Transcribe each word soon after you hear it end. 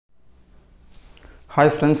Hi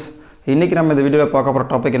friends, இன்னைக்கு நம்ம இந்த வீடியோல பார்க்க போற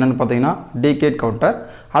டாபிக் என்னன்னு பார்த்தீங்கன்னா டிகேட் கவுண்டர்.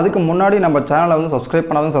 அதுக்கு முன்னாடி நம்ம சேனலை வந்து சப்ஸ்கிரைப்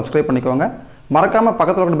பண்ணாதவங்க சப்ஸ்கிரைப் பண்ணிக்கோங்க. மறக்காம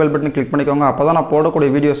பக்கத்துல இருக்க பெல் பட்டனை கிளிக் பண்ணிக்கோங்க. அப்பதான் நான் போடக்கூடிய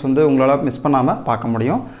வீடியோஸ் வந்து உங்களால மிஸ் பண்ணாம பார்க்க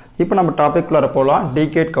முடியும். இப்போ நம்ம டாபிக்குள்ள போலாம்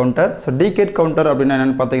decade counter. So decade counter அப்படினா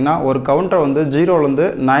என்னன்னு பார்த்தீங்கன்னா ஒரு கவுண்டர் வந்து 0 ல இருந்து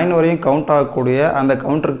 9 வரையும் கவுண்ட் ஆகக்கூடிய அந்த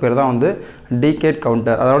கவுண்டருக்கு பேர் தான் வந்து டிகேட்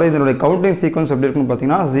கவுண்டர். அதோட இதனுடைய கவுண்டிங் சீக்வென்ஸ் எப்படி இருக்குன்னு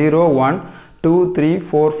பார்த்தீங்கன்னா 0 1 2 3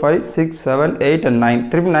 4 5 6 7 8 and 9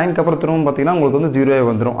 திருப்பி 9 க்கு அப்புறம் திரும்ப பார்த்தீங்கன்னா உங்களுக்கு வந்து 0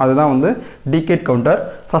 வந்துரும். அதுதான் வந்து டிகேட் கவுண்டர்.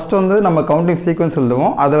 ஃபர்ஸ்ட் வந்து நம்ம கவுண்டிங் சீக்வென்ஸ்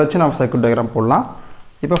எழுதுவோம். அதை வச்சு நம்ம சர்க்யூட் டயகிராம் போடலாம்.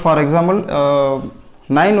 இப்போ ஃபார் எக்ஸாம்பிள்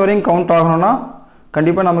 9 வரையும் கவுண்ட் ஆகணும்னா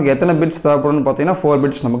கண்டிப்பாக நமக்கு எத்தனை பிட்ஸ் தேவைப்படும்னு பார்த்தீங்கன்னா 4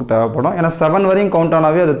 பிட்ஸ் நமக்கு தேவைப்படும். ஏன்னா 7 வரையும் கவுண்ட்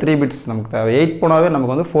ஆனாவே அது 3 பிட்ஸ் நமக்கு தேவை. 8 போனாவே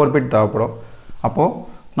நமக்கு வந்து 4 பிட் தேவைப்படும். அப்போது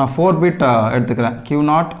நான் 4 பிட் எடுத்துக்கிறேன்.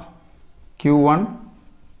 Q0, Q1,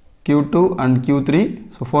 Q2 and Q3,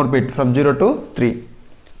 so 4 bit from 0 to 3.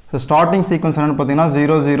 So starting sequence என்னன்னு பார்த்தீங்கன்னா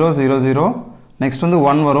 0 0 0 0, next வந்து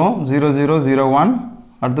 1 வரும் 0 0 0 1,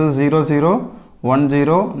 அடுத்தது 0 0 1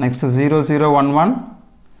 0, next 0 0 1 1,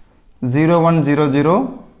 0 1 0 0,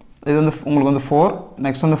 இது வந்து உங்களுக்கு வந்து 4,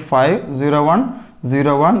 next வந்து 5 0 1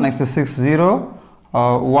 0 1, next 6 0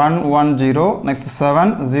 1 1 0, next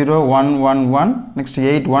 7 0 1 1 1, next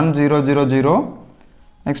 8 1 0 0 0,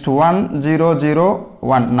 next 1 0 0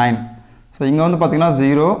 1 9. So இங்க வந்து பாத்தீங்கன்னா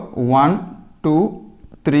 0 1 2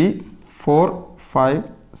 3 4 5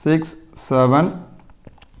 6 7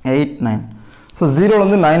 8 9. So 0 ல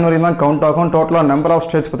இருந்து 9 வரையும் தான் கவுண்ட் ஆகும். டோட்டலா நம்பர் ஆஃப்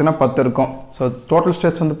ஸ்டேட்ஸ் பாத்தீங்கன்னா 10 இருக்கும். So டோட்டல்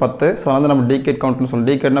ஸ்டேட்ஸ் வந்து 10. So வந்து நம்ம டிகேட் கவுண்ட்னு சொல்றோம்.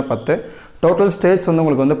 டிகேட்னா 10. டோட்டல் ஸ்டேட்ஸ் வந்து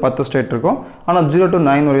உங்களுக்கு வந்து 10 ஸ்டேட் இருக்கும். ஆனா 0 to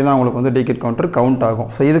 9 வரையும் தான் உங்களுக்கு வந்து டிகேட் கவுண்டர் கவுண்ட்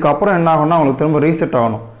ஆகும். So இதுக்கு அப்புறம் என்ன ஆகும்னா உங்களுக்கு திரும்ப ரீசெட்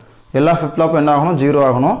ஆகணும். எல்லா ஃபிளிப் ஃப்ளாப்பும் என்ன ஆகணும் 0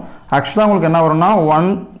 ஆகணும். ஆக்சுவலாக உங்களுக்கு என்ன வரும்னா 1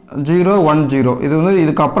 0 1 0 இது வந்து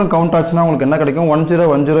இதுக்கு அப்புறம் கவுண்ட் ஆச்சுன்னா உங்களுக்கு என்ன கிடைக்கும் 1 0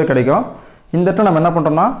 1 0 கிடைக்கும். இந்த இடத்துல நம்ம என்ன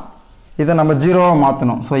பண்ணுறோம்னா இதை நம்ம 0வாக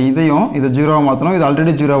மாற்றணும். ஸோ இதையும் இது 0வாக மாற்றணும். இது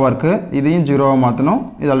ஆல்ரெடி 0வாக இருக்குது. இதையும் 0வாக மாற்றணும்.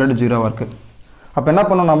 இது ஆல்ரெடி 0வாக இருக்குது. அப்போ என்ன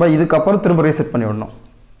பண்ணணும் நம்ம இதுக்கப்புறம் திரும்ப ரீசெட் பண்ணி விடணும்.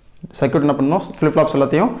 சர்க்யூட் என்ன பண்ணணும் ஃபிளிப் ஃப்ளாப்ஸ்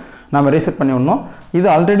எல்லாத்தையும் நம்ம ரீசெட் பண்ணி விடணும். இது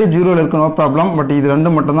ஆல்ரெடி 0ல் இருக்குது நோ ப்ராப்ளம். பட் இது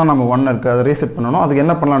ரெண்டு மட்டும் தான் நம்ம 1 இருக்குது. அதை ரீசெட் பண்ணணும். அதுக்கு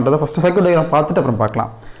என்ன பண்ணலான்றதை ஃபஸ்ட்டு சர்க்யூட் டயகிராம் பார்த்துட்டு அப்புறம்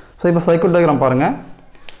பார்க்கலாம். ஸோ இப்போ சர்க்யூட் டயகிராம் பாருங்கள்.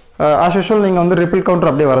 ஆஸ் யூஷுவல் நீங்கள் வந்து ரிப்பிள் கவுண்டர்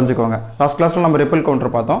அப்படியே வரைஞ்சிக்கோங்க. லாஸ்ட் கிளாஸில் நம்ம ரிப்பிள்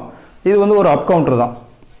கவுண்டர் பார்த்தோம். இது வந்து ஒரு அப் கவுண்டர் தான்.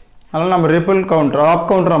 அதனால் நம்ம ரிப்பிள் கவுண்டர் அப்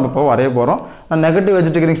கவுண்டர் நம்ம இப்போ வரைய போகிறோம். நான் நெகட்டிவ்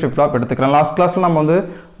வெஜிடேரியன் ஃபிளிப் ஃப்ளாப் எடுத்துக்கிறேன். லாஸ்ட் கிளாஸில் நம்ம வந்து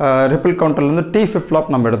ரிப்பிள் கவுண்டர்லேருந்து டி ஃபிளிப்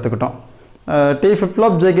ஃப்ளாப் நம்ம எடுத்துக்கிட்டோம். D flip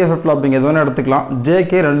flop JK flip flop நீங்கள் எது வேணால் எடுத்துக்கலாம்.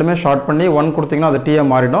 ஜேகே ரெண்டுமே ஷார்ட் பண்ணி 1 கொடுத்தீங்கன்னா அது டீயாக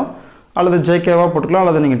மாறிடும். அல்லது ஜேகேவாக போட்டுக்கலாம்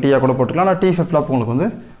அல்லது நீங்கள் டீயாக கூட போட்டுக்கலாம். நான் டி ஃபிளிப் ஃப்ளாப் உங்களுக்கு வந்து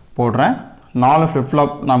போடுறேன். 4 ஃபிளிப்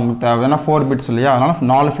ஃப்ளாப் நமக்கு தேவை. ஏன்னா 4 பிட்ஸ் இல்லையா, அதனால்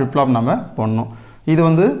 4 ஃபிளிப் ஃப்ளாப் நம்ம போடணும். இது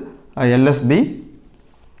வந்து LSB,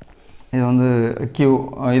 இது வந்து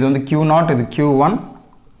இது வந்து Q0, இது Q1,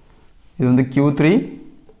 இது வந்து Q3,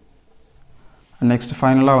 நெக்ஸ்ட்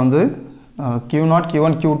ஃபைனலாக வந்து Q0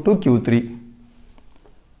 Q1 Q2 Q3.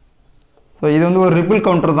 So இது வந்து ஒரு ரிப்பிள்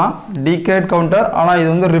கவுண்டர் தான், டிகேட் கவுண்டர். ஆனால் இது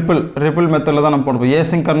வந்து ரிப்பிள் மெத்தடில் தான் நம்ம போட போகிறோம்.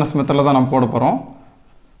 ஏசிங்கர்னஸ் மெத்தடில் தான் நம்ம போட போகிறோம்.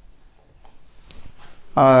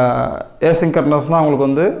 ஏசிங்கர்னஸ்னால் உங்களுக்கு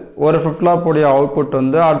வந்து ஒரு ஃபிளிப் ஃப்ளாப் உடைய அவுட்புட்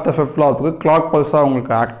வந்து அடுத்த ஃபிளிப் ஃப்ளாப்புக்கு கிளாக் பல்ஸாக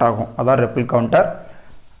உங்களுக்கு ஆக்ட் ஆகும். அதான் ரிப்பிள் கவுண்டர்.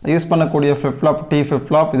 யூஸ் பண்ணக்கூடிய flip flop D flip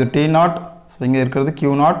flop, இது T0. ஸோ இங்கே இருக்கிறது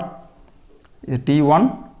Q0, இது T1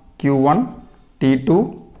 Q1 T2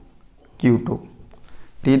 Q2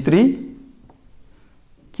 T3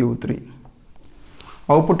 Q3.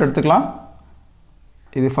 Output எடுத்துக்கலாம்.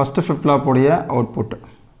 இது ஃபஸ்ட்டு ஃபிளிப் ஃப்ளாப் உடைய output.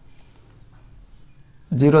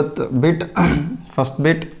 0th bit, first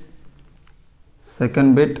bit, second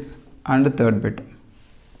bit and third bit.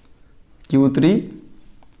 Q3,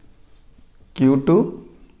 Q2,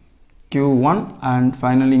 Q1 and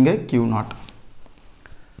finally இங்கே Q0.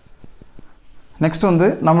 Next வந்து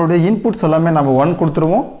நம்மளுடைய இன்புட்ஸ் எல்லாமே நம்ம 1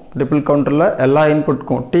 கொடுத்துருவோம். ரிப்பிள் கவுண்டரில் எல்லா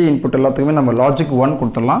இன்புட்க்கும் டி இன்புட் எல்லாத்துக்குமே நம்ம லாஜிக் 1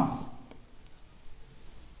 கொடுத்துடலாம்.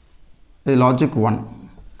 இது லாஜிக் 1.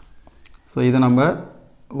 ஸோ இதை நம்ம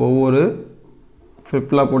ஒவ்வொரு ஃபிளிப்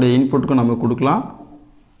ஃப்ளாப் உடைய இன்புட்டுக்கும் நம்ம கொடுக்கலாம்.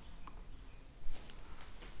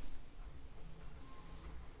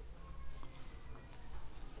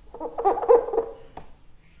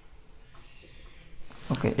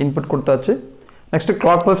 ஓகே, இன்புட் கொடுத்தாச்சு. நெக்ஸ்ட்டு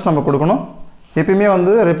கிளாக் பல்ஸ் நம்ம கொடுக்கணும். எப்பயுமே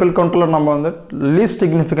வந்து ரிப்பிள் கவுண்டரில் நம்ம வந்து லீஸ்ட்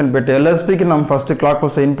சிக்னிஃபிகண்ட் பிட் LSBக்கு நம்ம ஃபஸ்ட்டு கிளாக்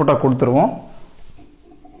பல்ஸை இன்புட்டாக கொடுத்துருவோம்.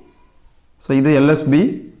 ஸோ இது LSB.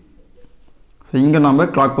 ஸோ இங்கே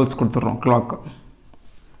நம்ம கிளாக் பல்ஸ் கொடுத்துட்றோம். கிளாக்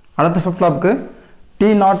அடுத்த ஃபிளிப் ஃப்ளாப்புக்கு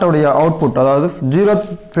T0 உடைய அவுட்புட், அதாவது 0th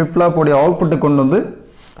ஃபிளிப் ஃப்ளாப் உடைய அவுட்புட்டை கொண்டு வந்து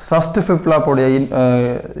ஃபஸ்ட்டு ஃபிளிப் ஃப்ளாப் உடைய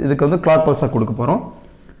இதுக்கு வந்து கிளாக் பல்ஸாக கொடுக்க போகிறோம்.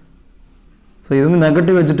 ஸோ இது வந்து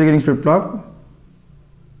negative vegetarian flip flop.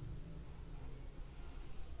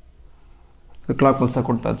 Clock பல்ஸாக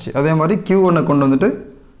கொடுத்தாச்சு. அதே மாதிரி Q1 கொண்டு வந்துட்டு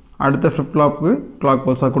அடுத்த ஃப்ளிப் ஃப்ளாப்புக்கு கிளாக்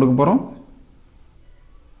பல்ஸாக கொடுக்க போகிறோம்.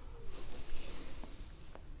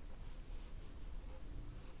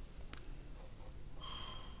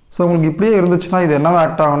 ஸோ உங்களுக்கு இப்படியே இருந்துச்சுன்னா இது என்ன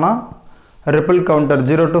ஆக்ட் ஆகும்னா ரிப்பிள் கவுண்டர்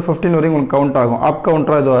 0 to 15 வரைக்கும் உங்களுக்கு கவுண்ட் ஆகும். அப்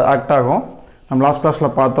கவுண்டராக இது ஆக்ட் ஆகும். நம்ம லாஸ்ட்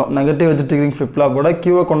கிளாஸில் பார்த்தோம் நெகட்டிவ் எட்ஜ் டிகரிங் ஃப்ளிப் ஃப்ளாப்போட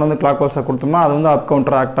கியூவை கொண்டு வந்து கிளாக் பல்ஸாக கொடுத்தோம்னா அது வந்து அப்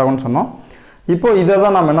கவுண்டர் ஆக்ட் ஆகும்னு சொன்னோம். இப்போ இதை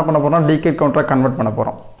தான் நம்ம என்ன பண்ண போகிறோம் டீகேட் கவுண்டராக கன்வெர்ட் பண்ண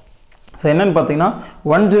போகிறோம். ஸோ என்னென்னு பார்த்தீங்கன்னா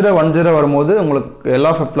 1010 வரும்போது உங்களுக்கு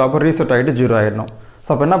எல்லா ஃப்ளிப் ஃப்ளாப்பும் ரீசெட் ஆகிட்டு 0 ஆகிடணும். ஸோ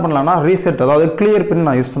அப்போ என்ன பண்ணலாம்னா ரீசெட் அதாவது கிளியர் பின்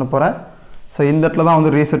நான் யூஸ் பண்ண போகிறேன். ஸோ இந்த இடத்துல தான்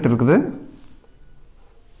வந்து ரீசெட் இருக்குது.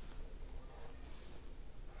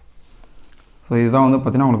 ஸோ இதுதான் வந்து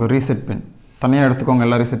பார்த்தீங்கன்னா உங்களுக்கு ரீசெட் பின் தனியாக எடுத்துக்கோங்க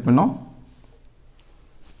எல்லா ரீசெட் பின்னும்.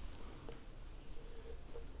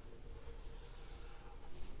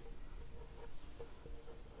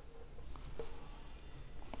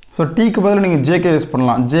 ஸோ டீக்கு பதில் நீங்கள் ஜேகே யூஸ்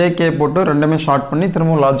பண்ணலாம். ஜேகே போட்டு ரெண்டுமே ஷார்ட் பண்ணி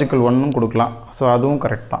திரும்பவும் லாஜிக்கல் 1 கொடுக்கலாம். ஸோ அதுவும்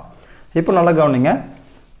கரெக்ட் தான். இப்போ நல்லா கவனிங்க,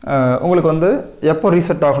 உங்களுக்கு வந்து எப்போ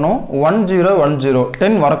ரீசெட் ஆகணும் 1010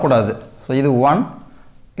 10 வரக்கூடாது. ஸோ இது 1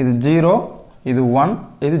 இது 0 இது 1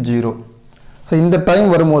 இது 0. ஸோ இந்த டைம்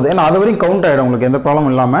வரும்போது ஏன்னா அது வரைக்கும் கவுண்ட் ஆகிடும் உங்களுக்கு எந்த ப்ராப்ளம்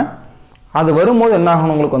இல்லாமல். அது வரும்போது என்ன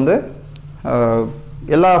ஆகணும் உங்களுக்கு வந்து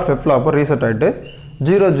எல்லா ஃப்ளிப் ஃப்ளாப்பும் ரீசெட் ஆகிட்டு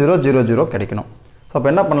 0000 கிடைக்கணும். ஸோ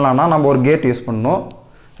அப்போ என்ன பண்ணலான்னா நம்ம ஒரு கேட் யூஸ் பண்ணணும்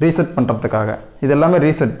ரீசெட் பண்ணுறதுக்காக. இது எல்லாமே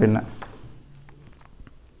ரீசெட் பின்னு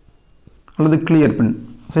அல்லது கிளியர் பின்.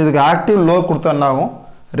 ஸோ இதுக்கு ஆக்டிவ் லோ கொடுத்தா என்ன ஆகும்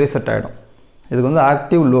ரீசெட் ஆகிடும். இதுக்கு வந்து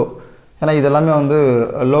ஆக்டிவ் லோ ஏன்னா இது எல்லாமே வந்து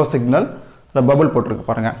லோ சிக்னல் பபுள் போட்டிருக்கு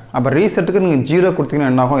பாருங்கள். அப்போ ரீசெட்டுக்கு நீங்கள் 0 கொடுத்தீங்கன்னா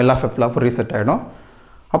என்ன ஆகும் எல்லா ஃப்ளிப் ஃப்ளாப்பும் ரீசெட் ஆகிடும்.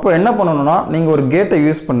 அப்போ என்ன பண்ணணும்னா நீங்கள் ஒரு கேட்டை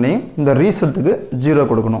யூஸ் பண்ணி இந்த ரீசெட்டுக்கு 0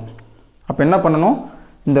 கொடுக்கணும். அப்போ என்ன பண்ணணும்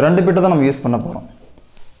இந்த 2 பிட்டை தான் நம்ம யூஸ் பண்ண போகிறோம்.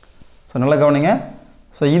 ஸோ நல்லா கவனிங்க.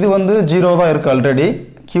 ஸோ இது வந்து 0 தான் இருக்குது ஆல்ரெடி.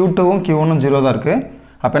 Q2ம் Q1ம் 0 தான் இருக்குது.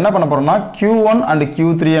 அப்போ என்ன பண்ண போகிறோம்னா Q1 அண்ட்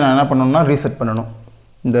Q3 நான் என்ன பண்ணணும்னா ரீசெட் பண்ணணும்.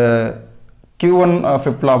 இந்த Q1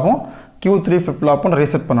 flip ஃப்ளாப்பும் Q3 flip ஃப்ளாப்பும்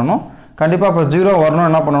reset பண்ணணும். கண்டிப்பாக இப்போ 0 வரணும்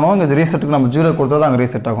என்ன பண்ணணும் இங்கே ரீசெட்டுக்கு நம்ம 0 கொடுத்தா தான் அங்கே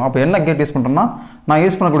ரீசெட் ஆகும். அப்போ என்ன கேட் யூஸ் பண்ணுறோன்னா நான்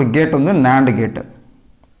யூஸ் பண்ணக்கூடிய கேட் வந்து NAND கேட்டு.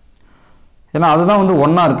 ஏன்னா அதுதான் வந்து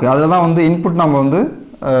 1ஆக இருக்குது. அதில் தான் வந்து இன்புட் நம்ம வந்து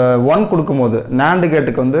 1 கொடுக்கும்போது NAND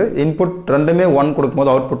கேட்டுக்கு வந்து இன்புட் ரெண்டுமே 1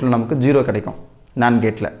 கொடுக்கும்போது அவுட்புட்டில் நமக்கு 0 கிடைக்கும் NAND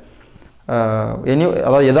கேட்டில்.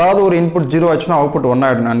 அதாவது ஏதாவது ஒரு இன்புட் 0 ஆச்சுன்னா அவுட்புட் 1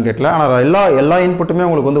 ஆகிடும் NAND கேட்டில். ஆனால் எல்லா இன்புட்டுமே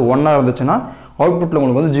உங்களுக்கு வந்து 1ஆக இருந்துச்சுன்னா அவுட்புட்டில்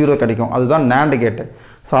உங்களுக்கு வந்து 0 கிடைக்கும். அதுதான் NAND கேட்டு.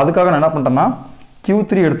 ஸோ அதுக்காக நான் என்ன பண்ணுறேன்னா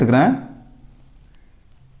Q3 எடுத்துக்கிறேன்.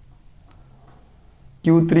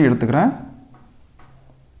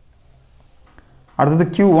 அடுத்தது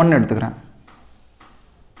Q1 எடுத்துக்கிறேன்.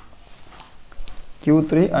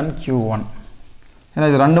 Q3 அண்ட் Q1 ஏன்னா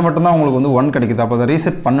இது 2 மட்டும்தான் உங்களுக்கு வந்து 1 கிடைக்குது. அப்போ அதை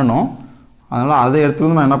ரீசெட் பண்ணணும். அதனால் அதை எடுத்துகிட்டு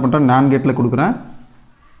வந்து நான் என்ன பண்ணுறேன் NAND கேட்டில் கொடுக்குறேன்.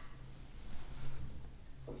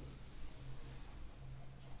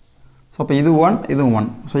 ஸோ அப்போ இது 1 இது 1.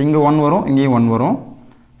 ஸோ இங்கே 1 வரும் இங்கேயும் 1 வரும்.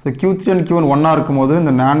 ஸோ Q3 அண்ட் Q1 1ஆக இருக்கும்போது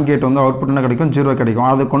இந்த NAND கேட் வந்து அவுட்புட் என்ன கிடைக்கும் 0 கிடைக்கும்.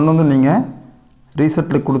 அதை கொண்டு வந்து நீங்கள்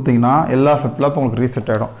ரீசெட்டில் கொடுத்தீங்கன்னா எல்லா ஃப்ளிப் ஃப்ளாப்பும் உங்களுக்கு ரீசெட்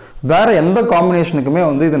ஆகிடும். வேறு எந்த காம்பினேஷனுக்குமே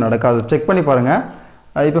வந்து இது நடக்காது. செக் பண்ணி பாருங்கள்.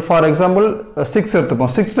 இப்போ ஃபார் எக்ஸாம்பிள் 6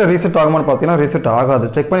 எடுத்துப்போம். 6ல் ரீசெட் ஆகுமான்னு பார்த்தீங்கன்னா ரீசெட் ஆகாது.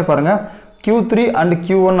 செக் பண்ணி பாருங்கள். Q3 அண்ட்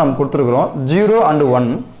Q1 நம்ம கொடுத்துருக்குறோம் 0 அண்ட்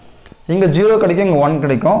 1. இங்கே 0 கிடைக்கும் இங்கே 1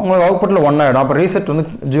 கிடைக்கும். உங்களுக்கு அவுட்புட்டில் 1 ஆகிடும். அப்போ ரீசெட் வந்து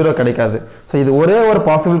 0 கிடைக்காது. ஸோ இது ஒரே ஒரு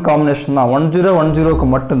பாசிபிள் காம்பினேஷன் தான். 1010க்கு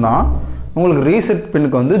மட்டும்தான் உங்களுக்கு ரீசெட்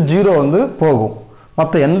பின்னுக்கு வந்து 0 வந்து போகும்.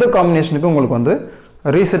 மற்ற எந்த காம்பினேஷனுக்கும் உங்களுக்கு வந்து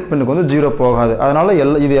ரீசெட் பின்னுக்கு வந்து 0 போகாது. அதனால்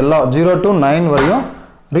இது எல்லா 0 to 9 வரையும்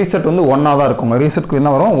ரீசெட் வந்து 1ஆக தான் இருக்குங்க. ரீசெட்க்கு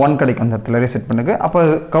என்ன வரும் 1 கிடைக்கும் அந்த இடத்துல ரீசெட் பின்னுக்கு. அப்போ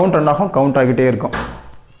கவுண்ட் ரெண்டாகும் கவுண்ட் ஆகிட்டே இருக்கும்.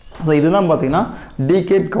 ஸோ இதுதான் பார்த்தீங்கன்னா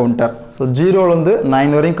டீகேட் கவுண்டர். ஸோ 0லேருந்து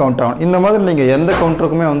 9 வரையும் கவுண்ட் ஆகும். இந்த மாதிரி நீங்கள் எந்த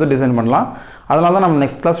கவுண்டருக்குமே வந்து டிசைன் பண்ணலாம். அதனால தான் நம்ம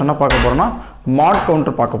நெக்ஸ்ட் கிளாஸ் என்ன பார்க்க போகிறோம்னா மாட்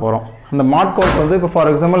கவுண்டர் பார்க்க போகிறோம். அந்த மாட் கவுண்டர் வந்து இப்போ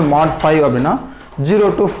ஃபார் எக்ஸாம்பிள் மாட் 5 அப்படின்னா 0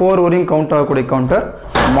 to 4 வரையும் கவுண்ட் ஆகக்கூடிய கவுண்டர்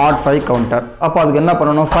மாட் 5 கவுண்டர். அப்போ அதுக்கு என்ன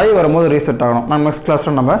பண்ணணும் 5 வரும்போது ரீசெட் ஆகணும். நம்ம நெக்ஸ்ட்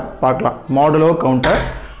கிளாஸில் நம்ம பார்க்கலாம் மாடுலோ கவுண்டர்.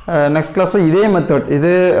 நெக்ஸ்ட் கிளாஸில் இதே மெத்தட்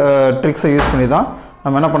இதே ட்ரிக்ஸை யூஸ் பண்ணி தான்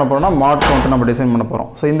நம்ம என்ன பண்ண போகிறோம்னா மாட் கவுண்டர் நம்ம டிசைன் பண்ண போகிறோம்.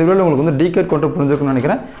 ஸோ இந்த வீடியோவில் உங்களுக்கு வந்து டீகேட் கவுண்டர் புரிஞ்சுக்கணும்னு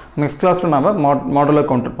நினைக்கிறேன். நெக்ஸ்ட் கிளாஸில் நம்ம மாடுலோ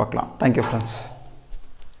கவுண்டர் பார்க்கலாம். Thank you friends.